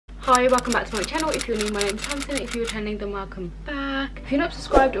Hi, welcome back to my channel. If you're new, my name's Tamsin. If you're returning, then welcome back. If you're not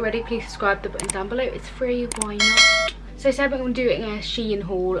subscribed already, please subscribe. The button down below, it's free, why not? So I said I'm doing a Shein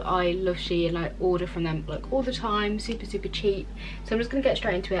haul. I love Shein, I order from them like all the time, super cheap. So I'm just gonna get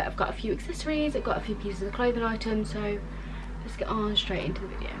straight into it. I've got a few accessories, I've got a few pieces of clothing items, so let's get on straight into the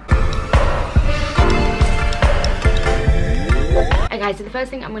video. Okay guys, so the first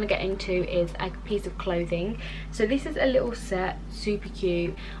thing I'm going to get into is a piece of clothing. So this is a little set, super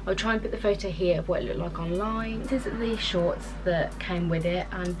cute. I'll try and put the photo here of what it looked like online. This is the shorts that came with it,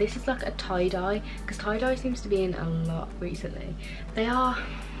 and this is like a tie-dye, because tie-dye seems to be in a lot recently. They are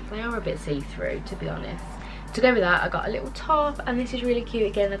a bit see-through, to be honest. To go with that, I got a little top, and this is really cute.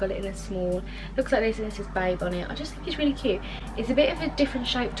 Again, I got it in a small. Looks like this, and it says babe on it. I just think it's really cute. It's a bit of a different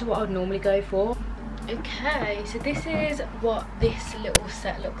shape to what I would normally go for. Okay, so this is what this little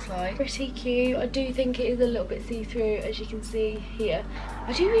set looks like. Pretty cute. I do think it is a little bit see-through, as you can see here.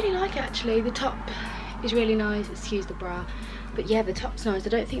 I do really like it actually. The top is really nice. Excuse the bra, but yeah, the top's nice. I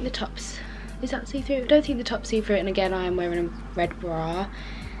don't think the top's, is that see-through? I don't think the top's see-through, and again, I am wearing a red bra.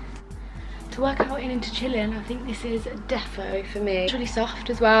 To work out and into chilling, I think this is defo for me. It's really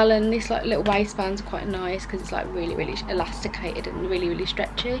soft as well, and this like little waistband's quite nice because it's like really elasticated and really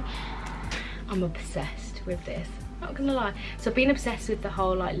stretchy. I'm obsessed with this, not gonna lie. So I've been obsessed with the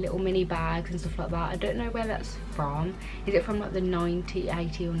whole like little mini bags and stuff like that. I don't know where that's from. Is it from like the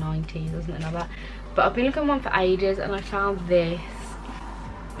 80 or 90s or something like that? But I've been looking at one for ages, and I found this.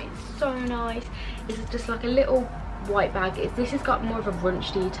 It's so nice. It's just like a little white bag. This has got more of a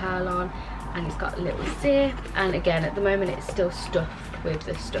brunch detail on, and it's got a little zip, and again at the moment it's still stuffed with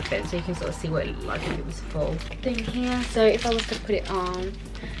the stuff in, so you can sort of see what it looked like if it was full thing here. So if I was to put it on,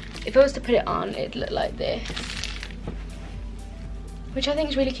 it'd look like this, which I think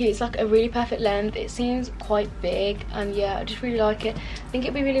is really cute. It's like a really perfect length. It seems quite big, and yeah, I just really like it. I think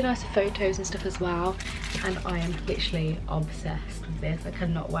it'd be really nice for photos and stuff as well, and I am literally obsessed with this. I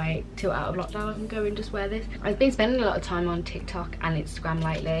cannot wait till out of lockdown I can go and just wear this. I've been spending a lot of time on TikTok and Instagram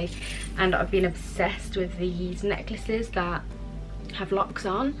lately, and I've been obsessed with these necklaces that have locks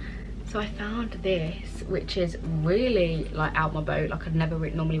on. So I found this, which is really like out my boat. Like I'd never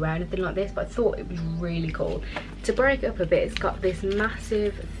normally wear anything like this, but I thought it was really cool. To break it up a bit, it's got this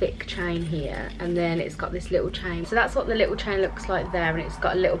massive thick chain here, and then it's got this little chain. So that's what the little chain looks like there, and it's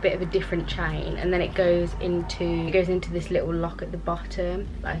got a little bit of a different chain, and then it goes into this little lock at the bottom.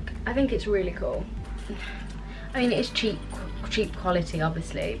 Like, I think it's really cool. I mean, it's cheap quality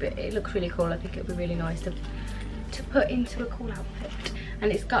obviously, but it looks really cool. I think it would be really nice to put into a cool outfit.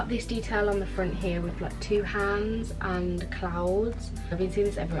 And it's got this detail on the front here with like two hands and clouds. I've been seeing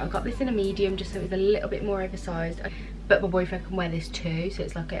this everywhere. I got this in a medium just so it was a little bit more oversized, but my boyfriend can wear this too, so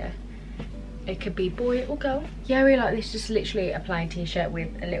it's like it could be boy or girl. Yeah, I really like this. Just literally a plain t-shirt with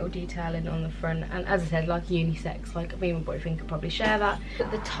a little detailing on the front, and as I said, like unisex. Like me and my boyfriend could probably share that. At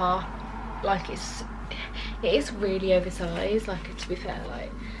the top, like it is really oversized. Like, to be fair,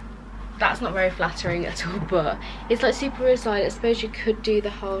 like that's not very flattering at all, but it's like super oversized. I suppose you could do the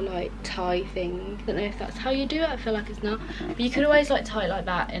whole like tie thing. I don't know if that's how you do it. I feel like it's not, but you could always like tie it like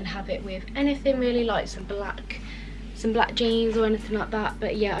that and have it with anything really, like some black jeans or anything like that.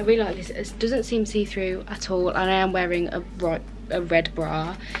 But yeah, I really like this. It doesn't seem see-through at all, and I am wearing a red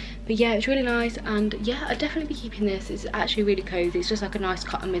bra. But yeah, it's really nice, and yeah, I'd definitely be keeping this. It's actually really cozy. It's just like a nice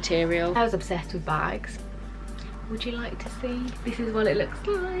cotton material. I was obsessed with bags. Would you like to see? This is what it looks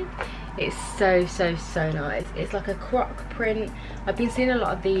like. It's so nice. It's like a croc print. I've been seeing a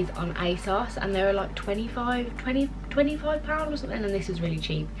lot of these on ASOS, and they're like 25 pounds or something, and this is really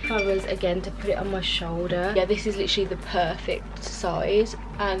cheap. If I was again to put it on my shoulder, yeah, this is literally the perfect size,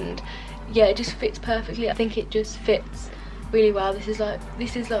 and yeah, it just fits perfectly. I think it just fits really well. This is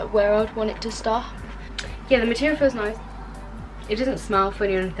like where I'd want it to stop. Yeah, the material feels nice. It doesn't smell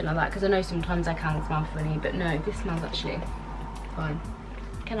funny or anything like that, because I know sometimes I can smell funny, but no, this smells actually fine.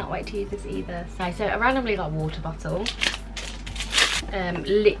 Cannot wait to use this either. So I randomly got a water bottle.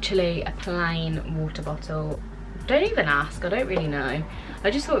 Literally a plain water bottle. Don't even ask, I don't really know.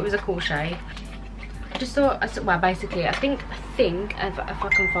 I just thought it was a cool shape. I just thought, well, basically, I think if I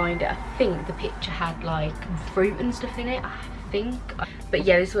can find it, I think the picture had like fruit and stuff in it, I think. But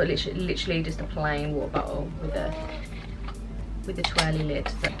yeah, this was literally just a plain water bottle with a twirly lid.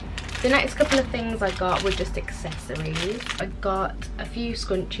 So the next couple of things I got were just accessories. I got a few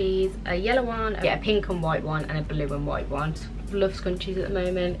scrunchies, a yellow one, a pink and white one, and a blue and white one. Love scrunchies at the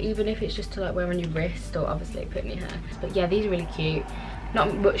moment, even if it's just to like wear on your wrist or obviously put in your hair. But yeah, these are really cute.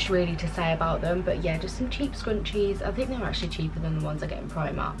 Not much really to say about them, but yeah, just some cheap scrunchies. I think they're actually cheaper than the ones I get in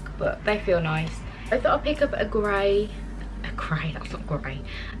Primark, but they feel nice. I thought I'd pick up a grey grey, that's not grey,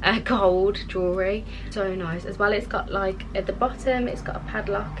 gold jewellery. So nice. As well, it's got like at the bottom it's got a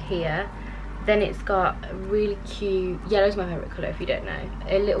padlock here, then it's got a really cute, yellow's my favourite colour if you don't know,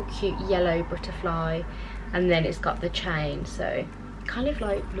 a little cute yellow butterfly, and then it's got the chain, so kind of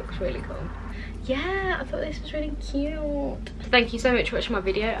like looks really cool. Yeah, I thought this was really cute. Thank you so much for watching my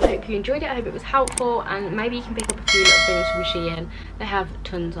video. I hope you enjoyed it. I hope it was helpful, and maybe you can pick up a few little things from Shein. They have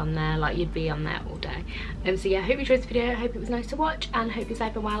tons on there, like you'd be on there all day. So yeah, I hope you enjoyed this video. I hope it was nice to watch, and I hope you're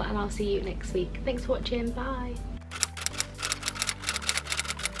safe and well, and I'll see you next week. Thanks for watching. Bye.